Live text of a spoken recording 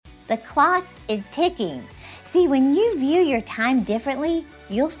The clock is ticking. See, when you view your time differently,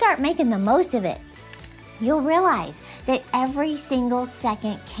 you'll start making the most of it. You'll realize that every single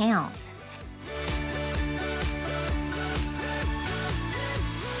second counts.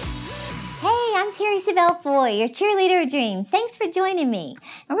 Hey, I'm Terry Savelle Foy, your cheerleader of dreams. Thanks for joining me.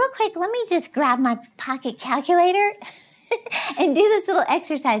 And real quick, let me just grab my pocket calculator and do this little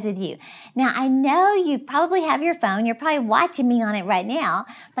exercise with you. Now, I know you probably have your phone. You're probably watching me on it right now,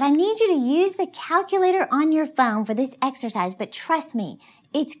 but I need you to use the calculator on your phone for this exercise. But trust me,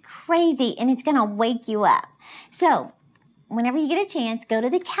 it's crazy and it's going to wake you up. So whenever you get a chance, go to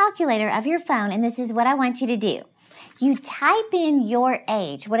the calculator of your phone, and this is what I want you to do. You type in your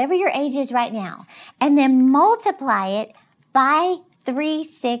age, whatever your age is right now, and then multiply it by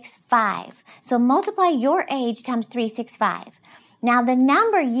 365. So multiply your age times 365. Now the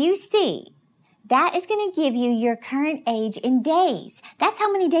number you see, that is going to give you your current age in days. That's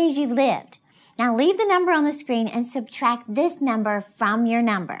how many days you've lived. Now leave the number on the screen and subtract this number from your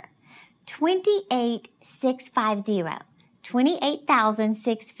number. 28,650.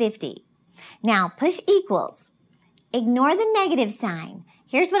 28,650. Now push equals. Ignore the negative sign.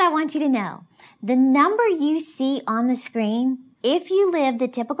 Here's what I want you to know. The number you see on the screen, if you live the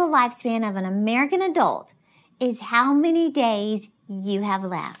typical lifespan of an American adult, is how many days you have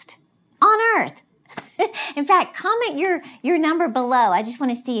left on Earth. In fact, comment your number below. I just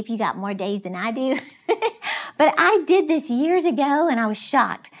want to see if you got more days than I do. But I did this years ago and I was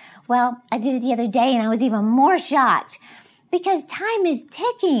shocked. Well, I did it the other day and I was even more shocked because time is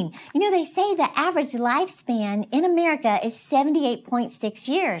ticking. You know, they say the average lifespan in America is 78.6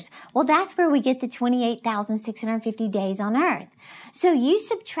 years. Well, that's where we get the 28,650 days on Earth. So you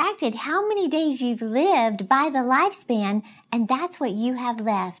subtracted how many days you've lived by the lifespan, and that's what you have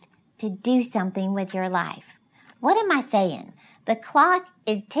left to do something with your life. What am I saying? The clock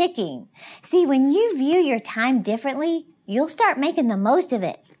is ticking. See, when you view your time differently, you'll start making the most of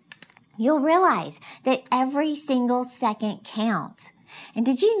it. You'll realize that every single second counts. And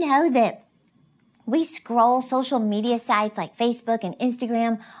did you know that we scroll social media sites like Facebook and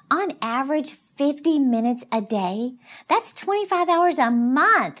Instagram on average 50 minutes a day? That's 25 hours a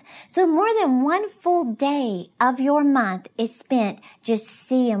month. So more than one full day of your month is spent just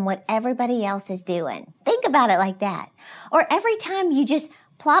seeing what everybody else is doing. Think about it like that. Or every time you just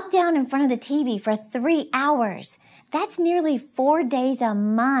plop down in front of the TV for 3 hours, that's nearly 4 days a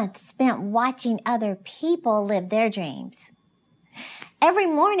month spent watching other people live their dreams. Every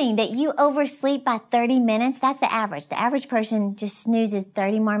morning that you oversleep by 30 minutes, that's the average. The average person just snoozes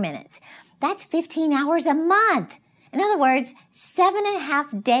 30 more minutes. That's 15 hours a month. In other words,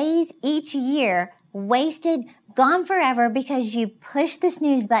 7.5 days each year wasted, gone forever because you push the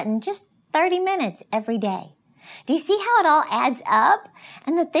snooze button just 30 minutes every day. Do you see how it all adds up?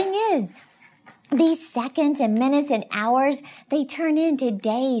 And the thing is, these seconds and minutes and hours, they turn into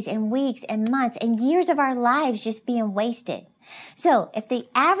days and weeks and months and years of our lives just being wasted. So if the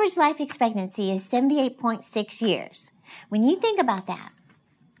average life expectancy is 78.6 years, when you think about that,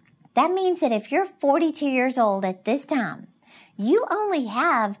 that means that if you're 42 years old at this time, you only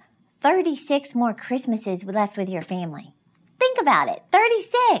have 36 more Christmases left with your family. Think about it,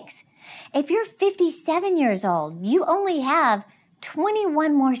 36. If you're 57 years old, you only have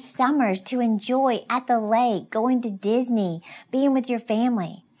 21 more summers to enjoy at the lake, going to Disney, being with your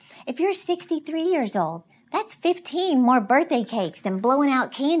family. If you're 63 years old, that's 15 more birthday cakes and blowing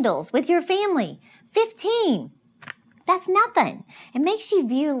out candles with your family. 15. That's nothing. It makes you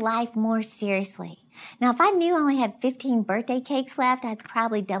view life more seriously. Now, if I knew I only had 15 birthday cakes left, I'd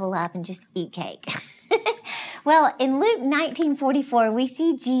probably double up and just eat cake. Well, in Luke 19:44, we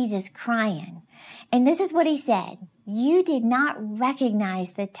see Jesus crying. And this is what he said. You did not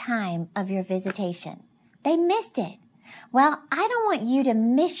recognize the time of your visitation. They missed it. Well, I don't want you to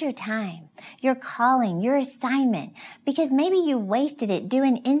miss your time, your calling, your assignment, because maybe you wasted it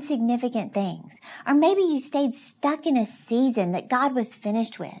doing insignificant things. Or maybe you stayed stuck in a season that God was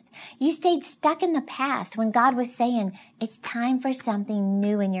finished with. You stayed stuck in the past when God was saying, it's time for something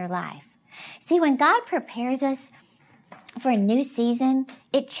new in your life. See, when God prepares us for a new season,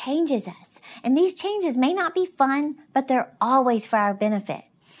 it changes us. And these changes may not be fun, but they're always for our benefit.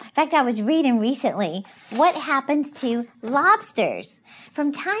 In fact, I was reading recently what happens to lobsters.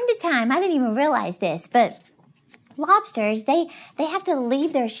 From time to time, I didn't even realize this, but lobsters, they have to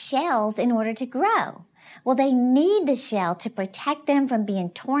leave their shells in order to grow. Well, they need the shell to protect them from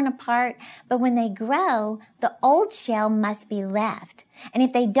being torn apart, but when they grow, the old shell must be left. And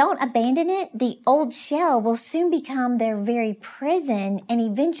if they don't abandon it, the old shell will soon become their very prison and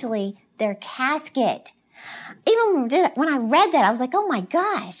eventually their casket. Even when I read that, I was like, oh my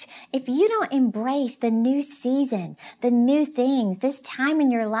gosh, if you don't embrace the new season, the new things, this time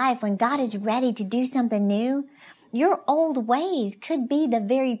in your life when God is ready to do something new, your old ways could be the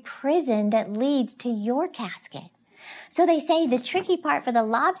very prison that leads to your casket. So they say the tricky part for the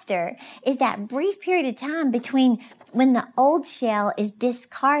lobster is that brief period of time between when the old shell is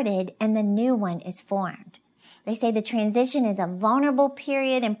discarded and the new one is formed. They say the transition is a vulnerable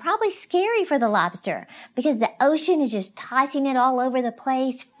period and probably scary for the lobster because the ocean is just tossing it all over the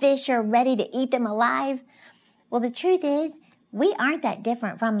place. Fish are ready to eat them alive. Well, the truth is, we aren't that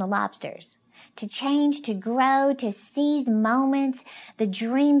different from the lobsters. To change, to grow, to seize moments, the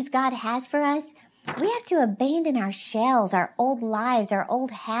dreams God has for us, we have to abandon our shells, our old lives, our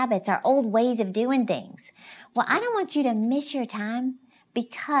old habits, our old ways of doing things. Well, I don't want you to miss your time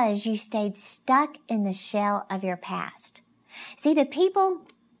because you stayed stuck in the shell of your past. See, the people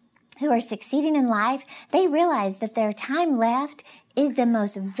who are succeeding in life, they realize that their time left is the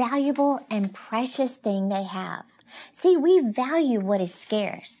most valuable and precious thing they have. See, we value what is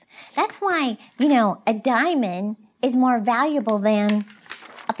scarce. That's why, a diamond is more valuable than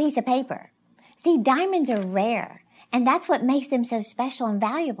a piece of paper. See, diamonds are rare, and that's what makes them so special and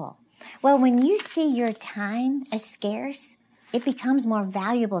valuable. Well, when you see your time as scarce, it becomes more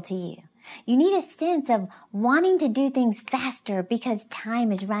valuable to you. You need a sense of wanting to do things faster because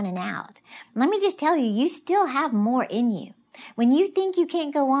time is running out. Let me just tell you, you still have more in you. When you think you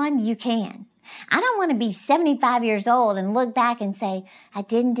can't go on, you can. I don't want to be 75 years old and look back and say, I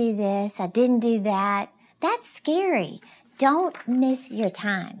didn't do this, I didn't do that. That's scary. Don't miss your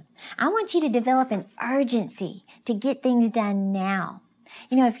time. I want you to develop an urgency to get things done now.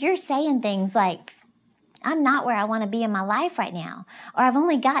 If you're saying things like, I'm not where I want to be in my life right now, or I've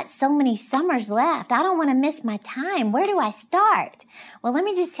only got so many summers left, I don't want to miss my time. Where do I start? Well, let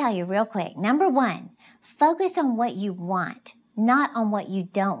me just tell you real quick. Number one, focus on what you want, not on what you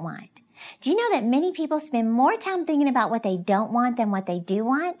don't want. Do you know that many people spend more time thinking about what they don't want than what they do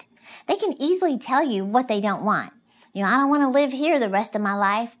want? They can easily tell you what they don't want. I don't want to live here the rest of my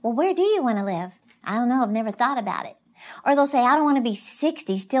life. Well, where do you want to live? I don't know. I've never thought about it. Or they'll say, I don't want to be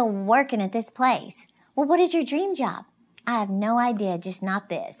 60 still working at this place. Well, what is your dream job? I have no idea, just not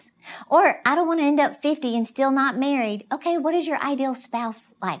this. Or I don't want to end up 50 and still not married. Okay, what is your ideal spouse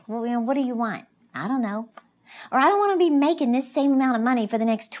like? Well, what do you want? I don't know. Or I don't want to be making this same amount of money for the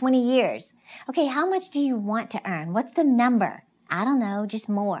next 20 years. Okay, how much do you want to earn? What's the number? I don't know, just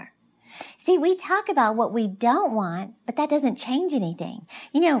more. See, we talk about what we don't want, but that doesn't change anything.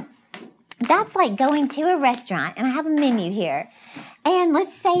 That's like going to a restaurant, and I have a menu here. And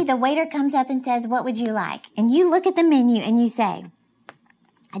let's say the waiter comes up and says, what would you like? And you look at the menu and you say,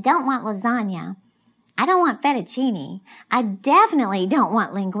 I don't want lasagna. I don't want fettuccine. I definitely don't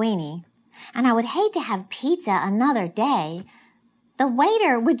want linguine. And I would hate to have pizza another day. The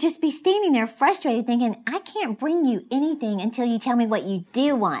waiter would just be standing there frustrated thinking, I can't bring you anything until you tell me what you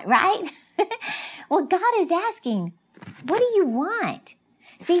do want, right? Well, God is asking, what do you want?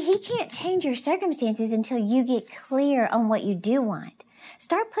 See, He can't change your circumstances until you get clear on what you do want.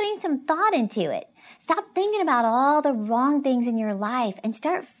 Start putting some thought into it. Stop thinking about all the wrong things in your life and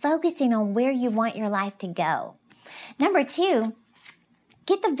start focusing on where you want your life to go. Number two,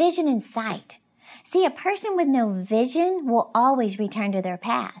 get the vision in sight. See, a person with no vision will always return to their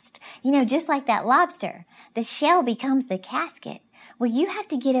past. Just like that lobster, the shell becomes the casket. Well, you have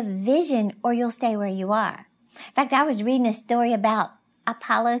to get a vision or you'll stay where you are. In fact, I was reading a story about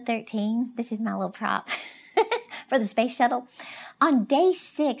Apollo 13. This is my little prop for the space shuttle. On day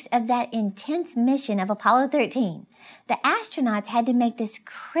 6 of that intense mission of Apollo 13, the astronauts had to make this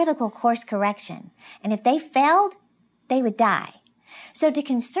critical course correction. And if they failed, they would die. So to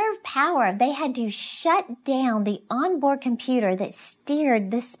conserve power, they had to shut down the onboard computer that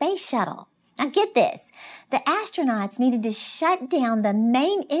steered the space shuttle. Now get this, the astronauts needed to shut down the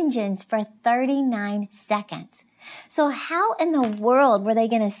main engines for 39 seconds. So how in the world were they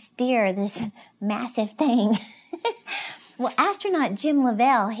going to steer this massive thing? Well, astronaut Jim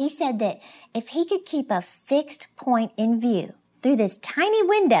Lovell, he said that if he could keep a fixed point in view through this tiny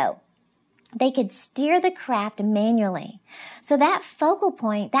window, they could steer the craft manually. So that focal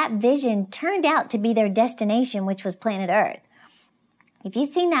point, that vision turned out to be their destination, which was planet Earth. If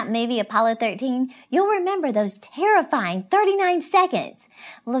you've seen that movie, Apollo 13, you'll remember those terrifying 39 seconds.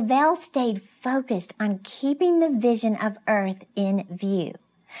 Lovell stayed focused on keeping the vision of Earth in view.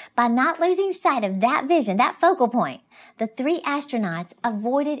 By not losing sight of that vision, that focal point, the 3 astronauts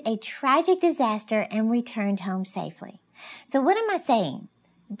avoided a tragic disaster and returned home safely. So what am I saying?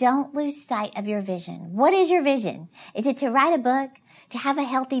 Don't lose sight of your vision. What is your vision? Is it to write a book, to have a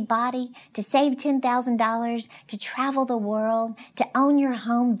healthy body, to save $10,000, to travel the world, to own your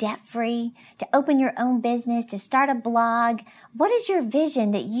home debt-free, to open your own business, to start a blog? What is your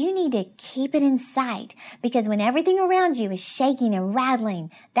vision that you need to keep it in sight? Because when everything around you is shaking and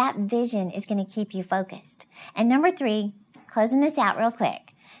rattling, that vision is going to keep you focused. And number 3, closing this out real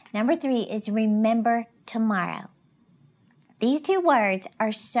quick. Number 3 is remember tomorrow. These 2 words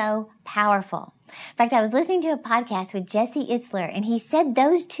are so powerful. In fact, I was listening to a podcast with Jesse Itzler, and he said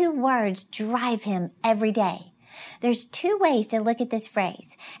those 2 words drive him every day. There's 2 ways to look at this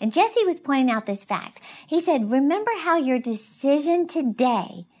phrase. And Jesse was pointing out this fact. He said, remember how your decision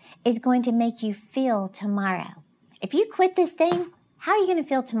today is going to make you feel tomorrow. If you quit this thing, how are you going to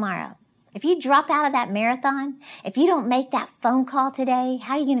feel tomorrow? If you drop out of that marathon, if you don't make that phone call today,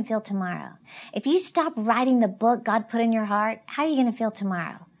 how are you going to feel tomorrow? If you stop writing the book God put in your heart, how are you going to feel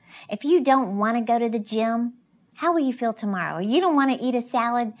tomorrow? If you don't want to go to the gym, how will you feel tomorrow? Or you don't want to eat a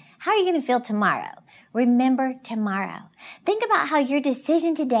salad, how are you going to feel tomorrow? Remember tomorrow. Think about how your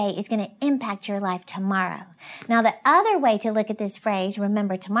decision today is going to impact your life tomorrow. Now, the other way to look at this phrase,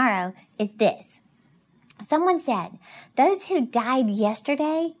 remember tomorrow, is this. Someone said, those who died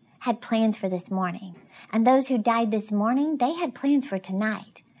yesterday had plans for this morning. And those who died this morning, they had plans for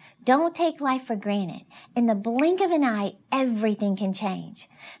tonight. Don't take life for granted. In the blink of an eye, everything can change.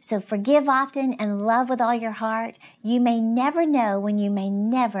 So forgive often and love with all your heart. You may never know when you may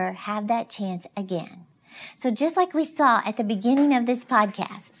never have that chance again. So just like we saw at the beginning of this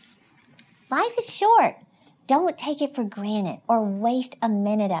podcast, life is short. Don't take it for granted or waste a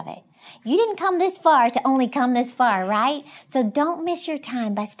minute of it. You didn't come this far to only come this far, right? So don't miss your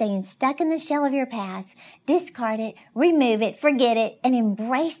time by staying stuck in the shell of your past. Discard it, remove it, forget it, and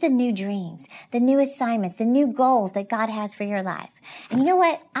embrace the new dreams, the new assignments, the new goals that God has for your life. And you know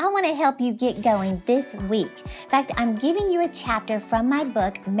what? I want to help you get going this week. In fact, I'm giving you a chapter from my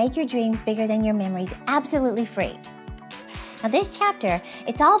book, Make Your Dreams Bigger Than Your Memories, absolutely free. Now this chapter,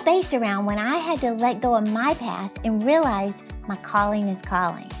 it's all based around when I had to let go of my past and realized my calling is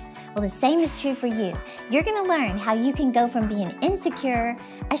calling. Well, the same is true for you. You're going to learn how you can go from being insecure,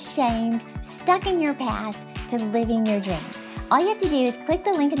 ashamed, stuck in your past to living your dreams. All you have to do is click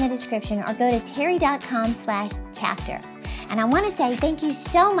the link in the description or go to terry.com/chapter. And I want to say thank you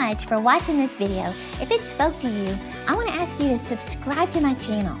so much for watching this video. If it spoke to you, I want to ask you to subscribe to my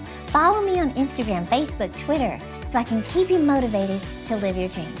channel. Follow me on Instagram, Facebook, Twitter, so I can keep you motivated to live your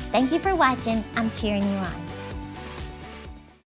dreams. Thank you for watching. I'm cheering you on.